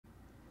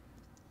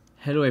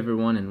Hello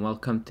everyone and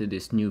welcome to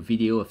this new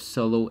video of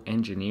Solo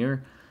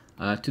Engineer.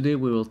 Today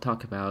we will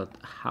talk about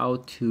how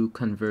to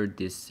convert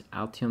this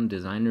Altium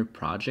Designer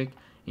project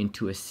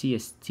into a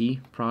CST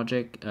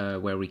project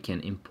where we can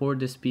import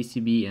this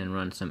PCB and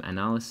run some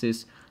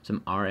analysis,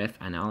 some RF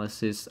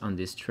analysis on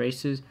these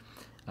traces.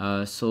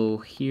 So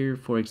here,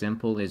 for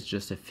example, is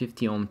just a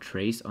 50 ohm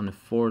trace on a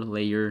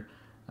 4-layer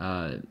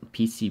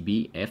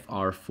PCB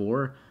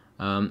FR4.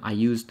 I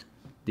used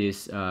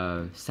this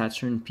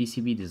Saturn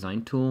PCB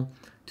design tool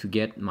to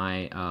get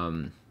my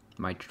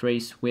my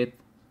trace width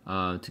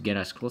to get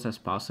as close as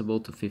possible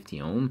to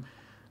 50 ohm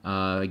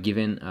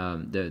given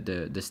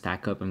the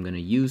stack up I'm gonna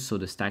use. So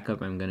the stack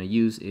up I'm gonna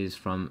use is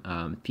from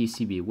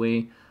PCB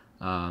Way.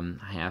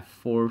 I have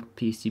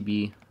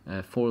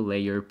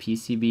 4-layer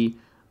PCB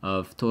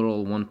of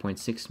total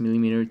 1.6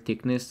 millimeter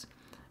thickness,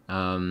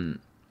 and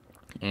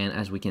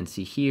as we can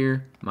see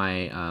here,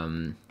 my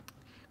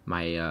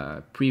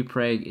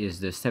pre-preg is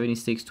the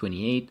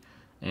 7628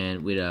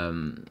 and with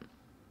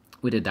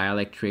a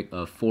dielectric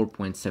of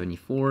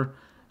 4.74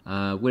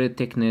 with a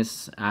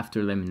thickness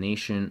after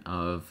lamination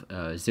of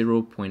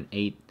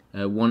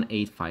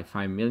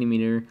 0.1855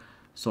 millimeter.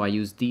 So I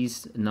use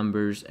these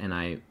numbers and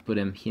I put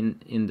them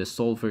in the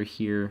solver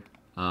here,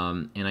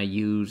 and I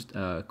used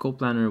a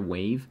coplanar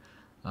wave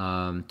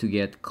to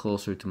get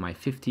closer to my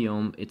 50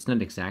 ohm. It's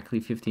not exactly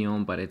 50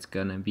 ohm, but it's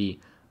gonna be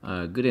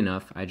good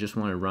enough. I just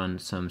want to run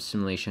some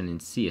simulation in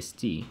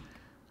CST.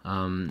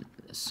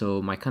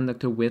 So my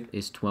conductor width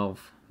is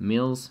 12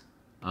 mils,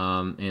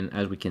 and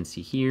as we can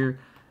see here,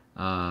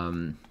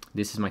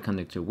 this is my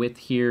conductor width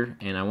here,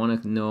 and I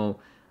want to know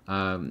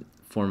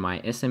for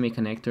my SMA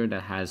connector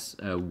that has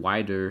a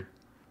wider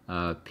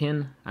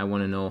pin, I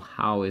want to know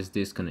how is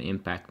this going to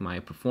impact my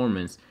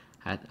performance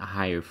at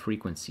higher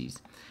frequencies.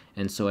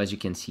 And so as you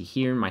can see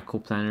here, my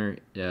coplanar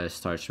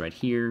starts right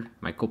here.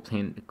 My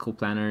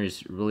coplanar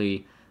is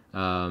really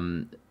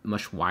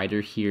much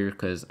wider here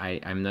because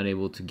I'm not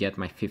able to get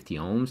my 50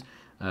 ohms.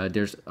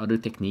 There's other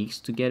techniques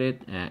to get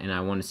it, and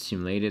I want to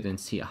simulate it and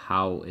see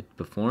how it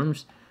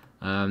performs.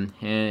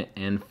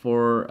 And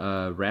for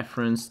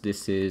reference,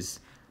 this is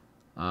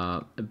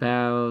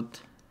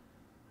about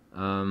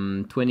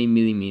 20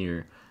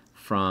 millimeter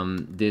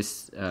from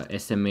this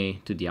SMA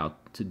to the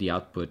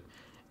output.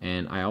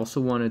 And I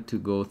also wanted to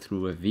go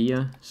through a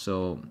via,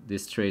 so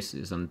this trace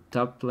is on the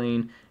top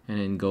plane and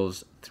then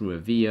goes through a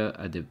via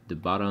at the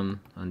bottom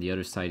on the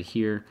other side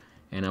here,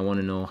 and I want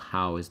to know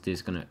how is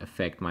this going to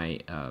affect my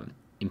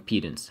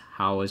impedance,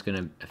 how is going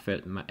to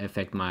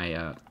affect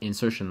my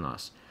insertion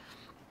loss.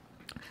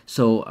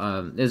 So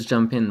let's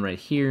jump in right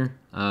here.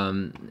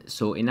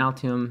 So in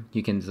Altium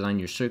you can design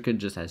your circuit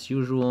just as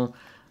usual.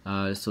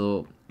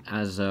 So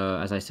as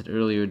I said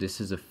earlier,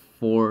 this is a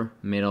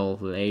 4-metal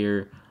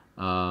layer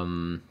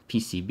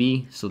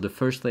PCB. So the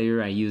first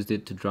layer I used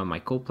it to draw my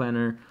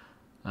coplanar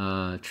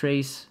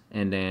trace,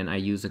 and then I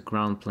use a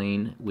ground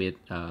plane with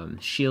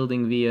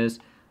shielding vias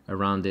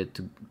around it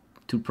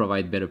to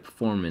provide better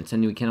performance.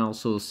 And you can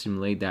also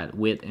simulate that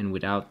with and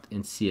without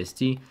in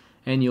CST,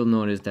 and you'll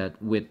notice that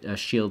with a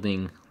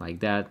shielding like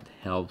that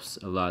helps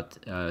a lot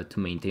to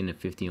maintain a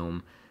 50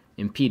 ohm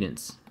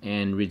impedance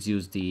and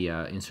reduce the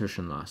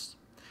insertion loss.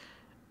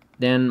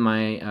 Then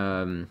my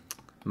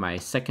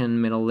second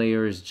metal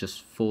layer is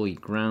just fully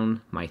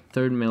ground. My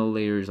third metal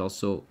layer is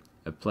also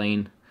a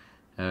plain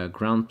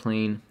ground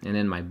plane, and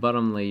then my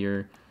bottom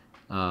layer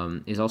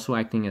is also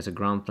acting as a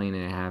ground plane,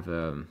 and I have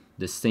the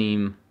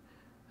same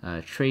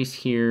trace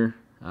here,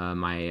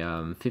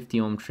 my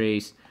 50 ohm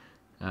trace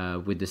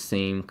with the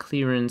same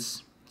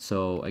clearance.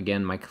 So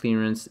again, my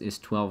clearance is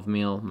 12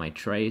 mil, my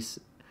trace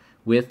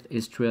width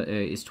is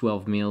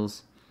 12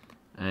 mils,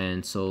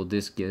 and so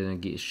this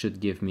should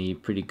give me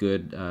pretty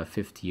good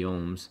 50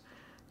 ohms.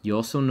 You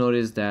also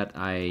notice that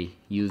I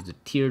used the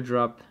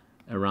teardrop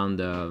around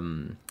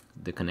the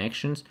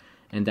connections,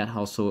 and that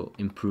also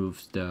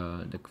improves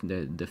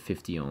the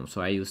 50 ohms.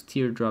 So I use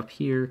teardrop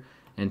here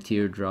and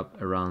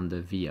teardrop around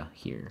the via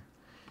here.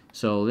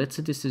 So let's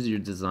say this is your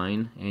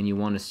design and you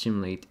want to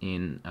simulate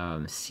in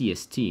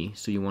CST,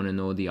 so you want to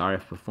know the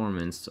RF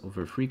performance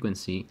over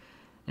frequency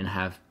and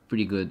have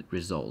pretty good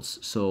results.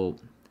 So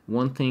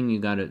one thing you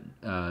gotta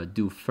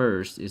do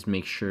first is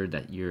make sure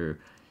that your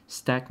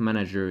stack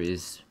manager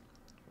is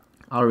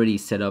already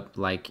set up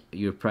like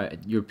your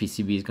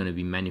PCB is going to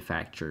be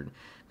manufactured,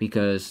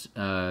 because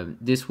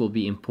this will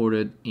be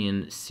imported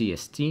in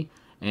CST,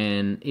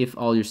 and if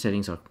all your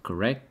settings are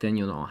correct, then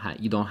you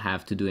don't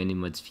have to do any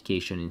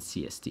modification in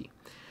CST.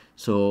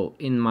 So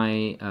in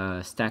my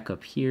stack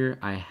up here,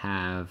 I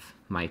have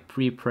my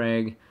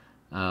pre-preg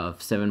of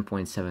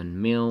 7.7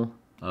 mil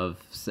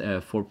of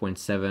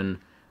 4.7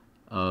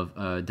 of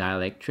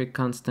dielectric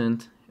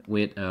constant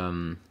with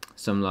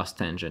some loss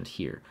tangent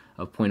here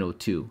of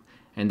 0.02,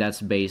 and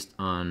that's based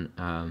on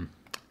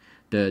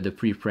the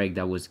pre-preg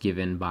that was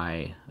given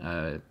by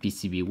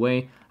PCB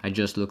Way. I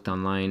just looked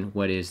online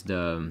what is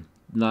the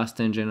loss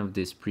tangent of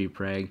this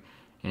pre-preg,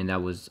 and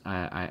that was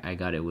I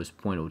got it was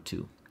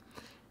 0.02.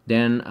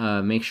 Then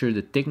make sure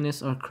the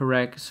thickness are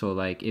correct. So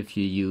like if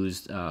you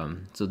used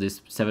so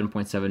this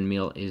 7.7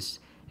 mil is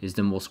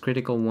the most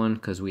critical one,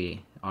 because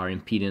our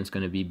impedance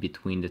going to be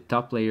between the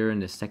top layer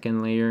and the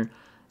second layer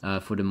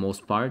for the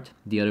most part.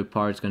 The other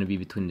part is going to be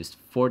between this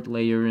fourth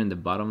layer and the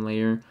bottom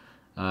layer.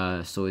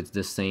 So it's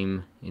the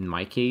same in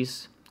my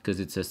case because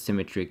it's a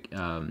symmetric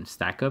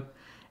stack up.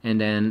 And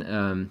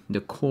then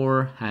the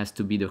core has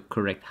to be the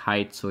correct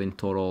height. So in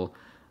total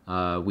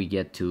we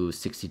get to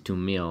 62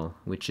 mil,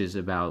 which is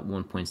about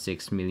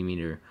 1.6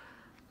 millimeter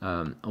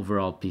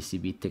overall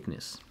PCB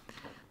thickness.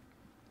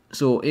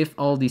 So if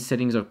all these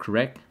settings are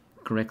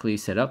correctly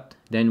set up,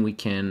 then we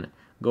can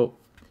go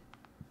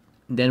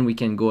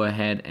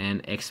ahead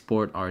and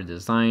export our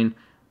design.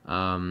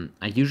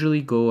 I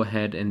usually go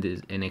ahead and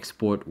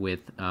export with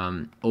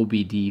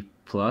OBD++,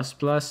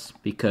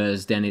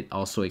 because then it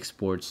also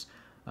exports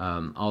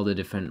all the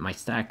different, my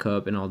stack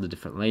up and all the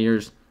different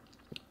layers,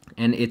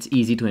 and it's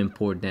easy to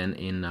import then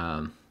in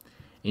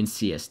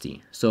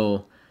CST.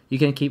 So you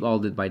can keep all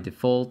that by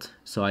default,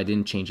 so I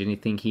didn't change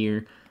anything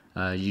here.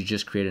 You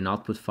just create an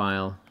output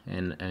file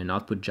and an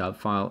output job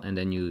file, and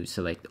then you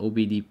select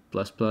OBD++.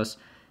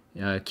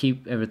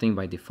 Keep everything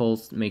by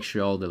default, make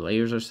sure all the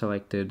layers are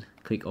selected,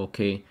 click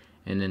OK,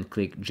 and then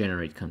click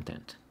generate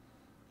content.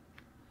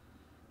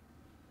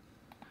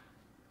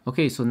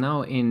 Okay, so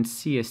now in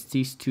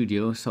CST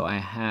Studio, so I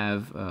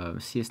have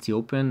CST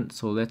open,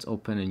 so let's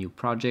open a new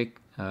project,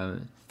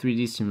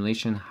 3D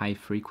simulation high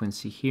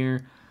frequency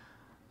here.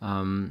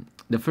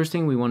 The first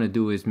thing we want to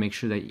do is make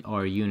sure that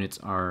our units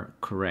are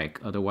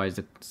correct, otherwise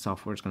the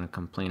software is going to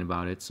complain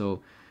about it.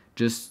 So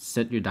just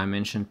set your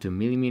dimension to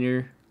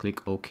millimeter,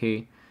 click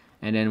OK,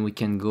 and then we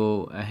can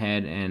go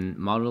ahead and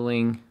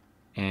modeling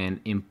and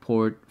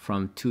import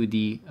from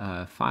 2D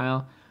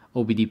file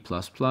OBD++,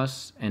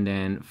 and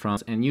then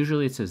and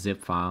usually it's a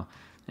zip file,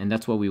 and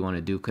that's what we want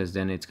to do, because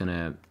then it's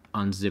gonna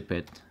unzip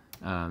it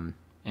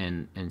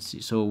and see.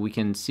 So we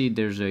can see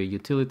there's a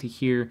utility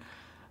here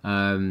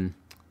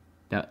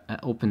that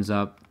opens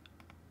up.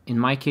 In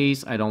my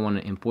case, I don't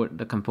want to import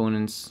the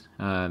components.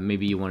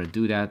 Maybe you want to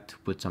do that to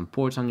put some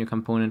ports on your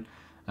component.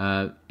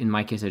 In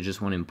my case, I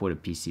just want to import a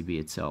PCB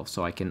itself,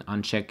 so I can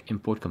uncheck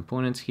import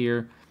components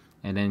here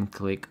and then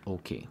click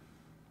OK.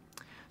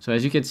 So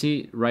as you can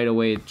see right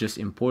away, it just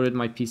imported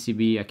my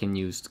PCB. I can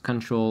use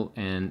Control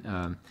and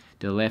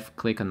the left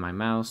click on my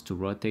mouse to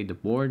rotate the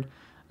board,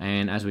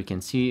 and as we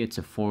can see, it's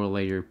a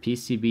 4-layer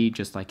PCB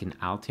just like in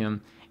Altium,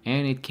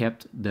 and it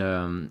kept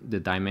the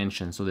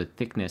dimension, so the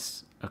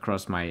thickness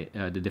across my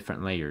the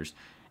different layers,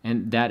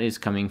 and that is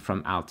coming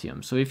from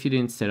Altium. So if you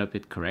didn't set up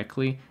it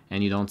correctly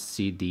and you don't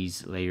see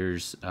these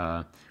layers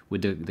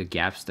with the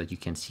gaps that you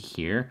can see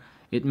here,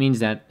 it means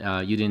that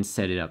you didn't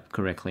set it up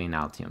correctly in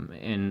Altium.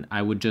 And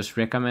I would just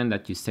recommend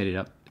that you set it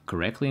up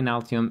correctly in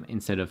Altium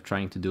instead of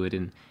trying to do it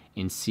in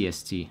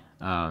CST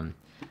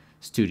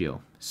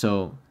Studio.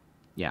 So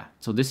yeah,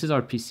 so this is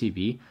our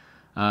PCB.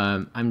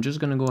 I'm just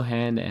gonna go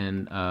ahead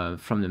and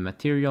from the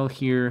material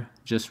here,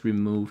 just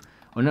remove,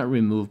 or not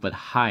remove, but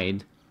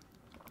hide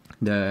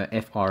the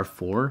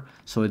FR4,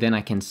 so then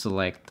I can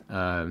select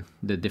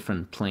the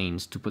different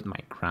planes to put my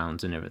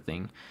grounds and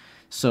everything.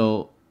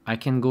 So I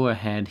can go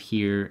ahead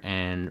here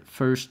and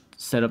first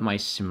set up my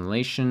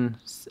simulation.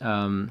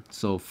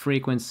 So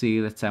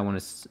frequency, let's say I want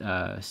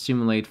to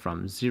simulate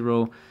from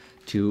 0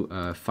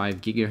 to 5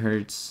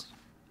 gigahertz.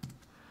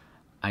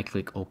 I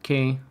click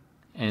OK,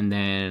 and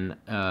then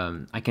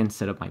I can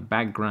set up my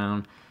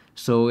background.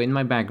 So in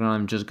my background,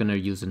 I'm just gonna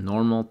use a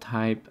normal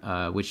type,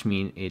 which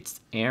means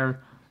it's air.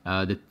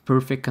 The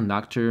perfect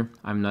conductor,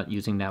 I'm not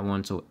using that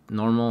one, so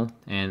normal.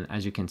 And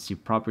as you can see,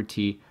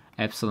 property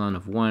epsilon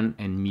of 1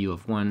 and mu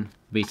of 1,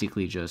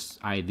 basically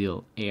just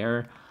ideal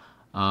air.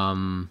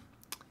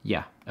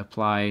 Yeah,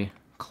 apply,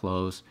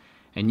 close.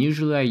 And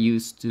usually I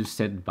use to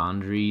set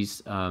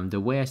boundaries. The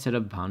way I set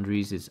up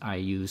boundaries is I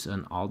use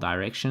an all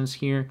directions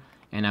here,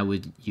 and I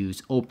would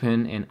use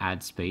open and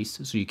add space.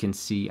 So you can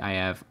see I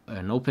have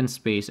an open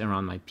space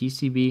around my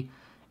PCB,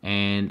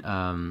 and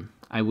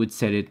I would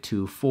set it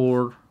to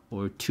 4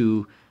 or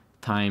 2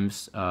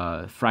 times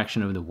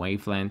fraction of the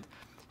wavelength.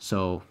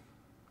 So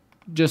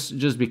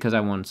just because I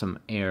want some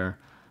air,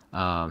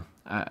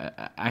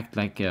 act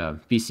like a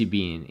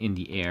PCB in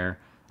the air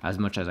as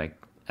much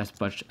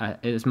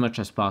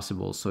as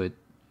possible, so it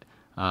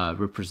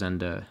represent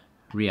the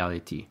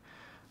reality.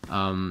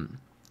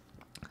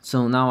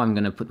 So now I'm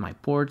gonna put my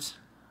ports.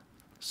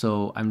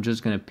 So I'm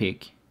just gonna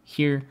pick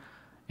here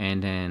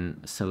and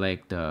then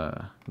select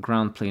the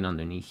ground plane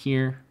underneath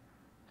here.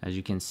 As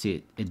you can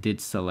see, it did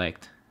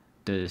select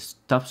the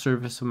top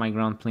surface of my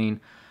ground plane.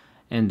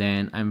 And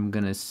then I'm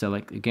gonna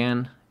select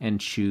again and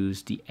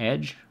choose the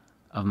edge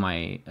of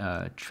my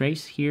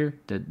trace here,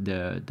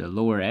 the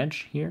lower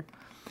edge here.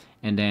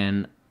 And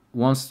then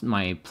once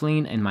my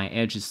plane and my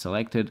edge is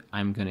selected,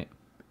 I'm gonna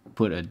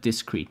put a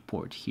discrete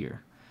port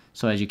here.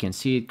 So as you can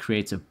see, it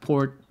creates a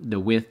port the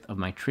width of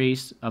my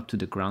trace up to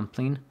the ground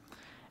plane.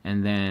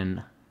 And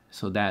then,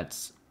 so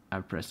that's,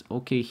 I press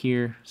OK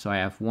here. So I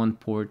have one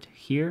port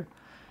here,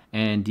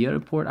 and the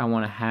other port I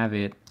want to have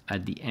it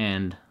at the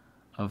end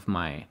of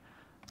my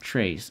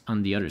trace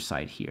on the other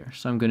side here.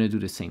 So I'm going to do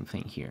the same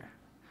thing here.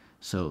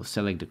 So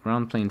select the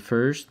ground plane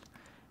first,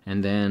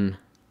 and then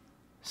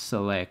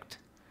select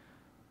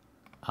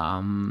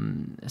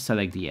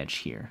the edge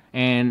here.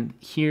 And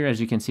here, as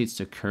you can see, it's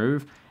a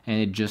curve, and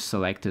it just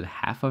selected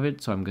half of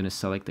it. So I'm going to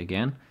select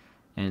again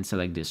and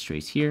select this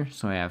trace here.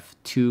 So I have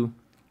two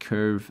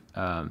curve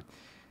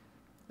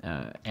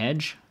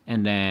edge,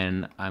 and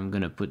then I'm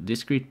going to put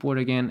discrete port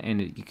again,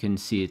 and you can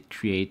see it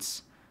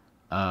creates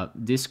a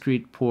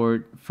discrete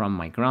port from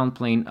my ground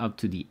plane up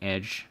to the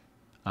edge,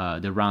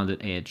 the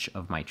rounded edge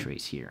of my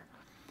trace here.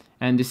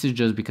 And this is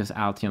just because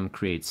Altium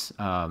creates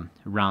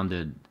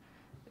rounded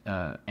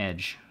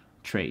edge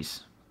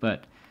trace,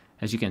 but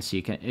as you can see,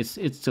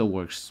 it still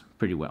works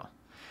pretty well.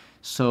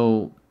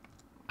 So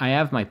I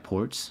have my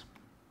ports,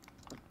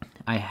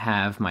 I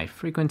have my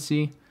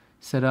frequency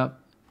set up.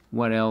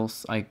 What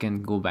else? I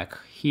can go back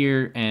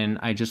here, and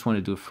I just want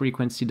to do a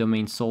frequency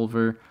domain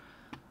solver,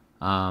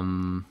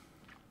 and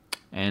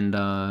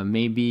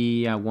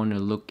maybe I want to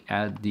look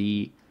at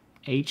the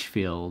H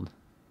field,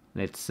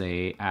 let's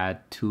say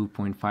at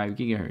 2.5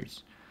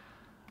 gigahertz.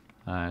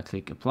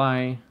 Click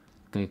apply,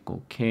 click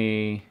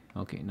OK,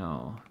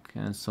 no,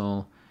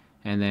 cancel,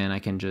 and then I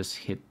can just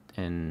hit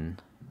and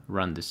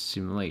run the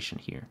simulation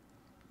here.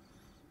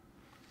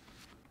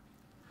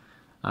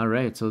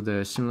 Alright, so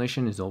the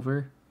simulation is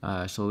over.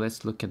 So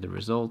let's look at the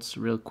results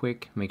real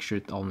quick, make sure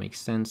it all makes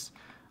sense.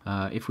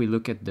 If we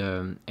look at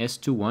the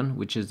S21,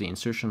 which is the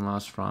insertion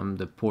loss from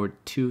the port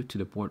 2 to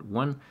the port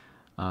 1,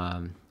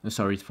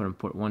 sorry, from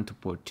port 1 to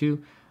port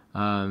 2.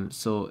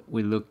 So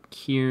we look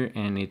here,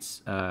 and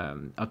it's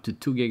up to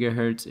 2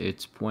 gigahertz.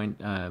 It's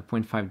 0.5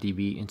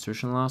 dB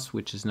insertion loss,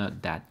 which is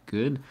not that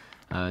good.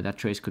 That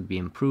trace could be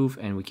improved,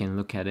 and we can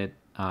look at it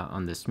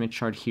on the Smith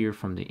chart here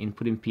from the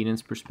input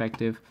impedance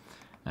perspective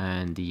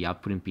and the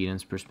output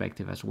impedance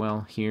perspective as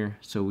well here.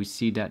 So we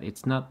see that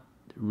it's not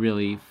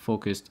really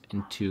focused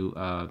into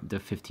the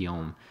 50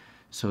 ohm.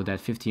 So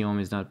that 50 ohm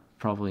is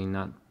probably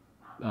not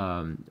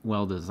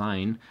well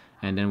designed,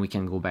 and then we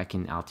can go back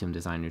in Altium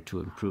Designer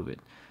to improve it.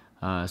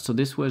 So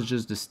this was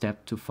just the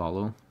step to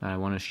follow that I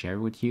want to share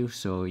with you,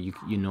 so you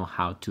know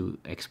how to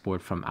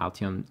export from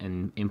Altium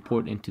and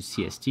import into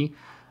CST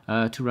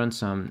to run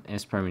some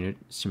S per minute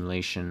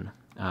simulation,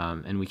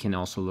 and we can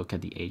also look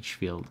at the H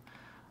field.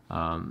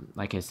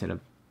 Like I said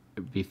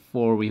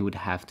before, we would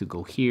have to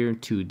go here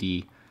to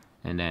the,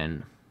 and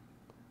then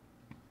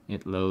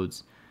it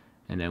loads,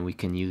 and then we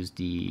can use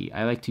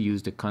I like to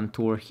use the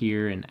contour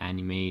here and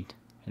animate,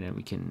 and then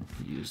we can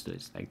use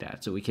this like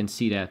that. So we can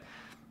see that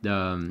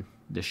the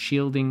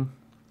shielding,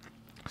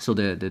 so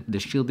the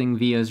shielding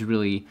vias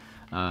really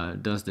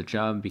does the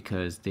job,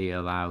 because they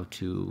allow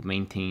to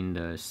maintain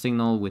the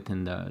signal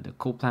within the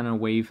coplanar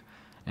wave.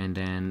 And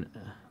then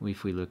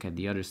if we look at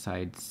the other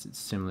side,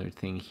 similar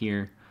thing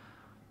here.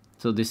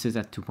 So this is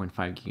at 2.5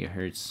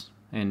 gigahertz,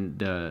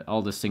 and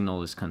all the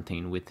signal is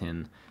contained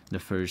within the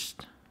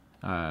first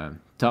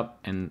top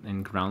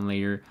and ground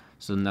layer.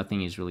 So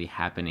nothing is really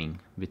happening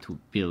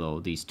below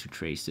these two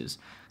traces,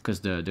 because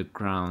the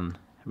ground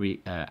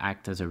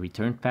act as a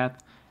return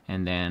path,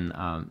 and then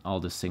all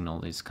the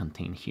signal is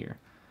contained here.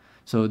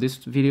 So this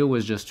video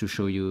was just to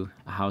show you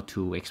how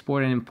to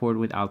export and import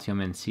with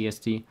Altium and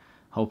CST.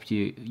 Hope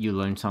you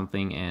learned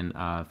something and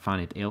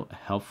found it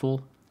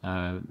helpful.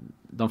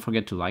 Don't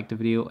forget to like the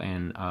video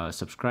and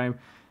subscribe,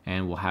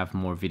 and we'll have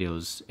more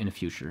videos in the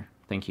future.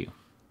 Thank you.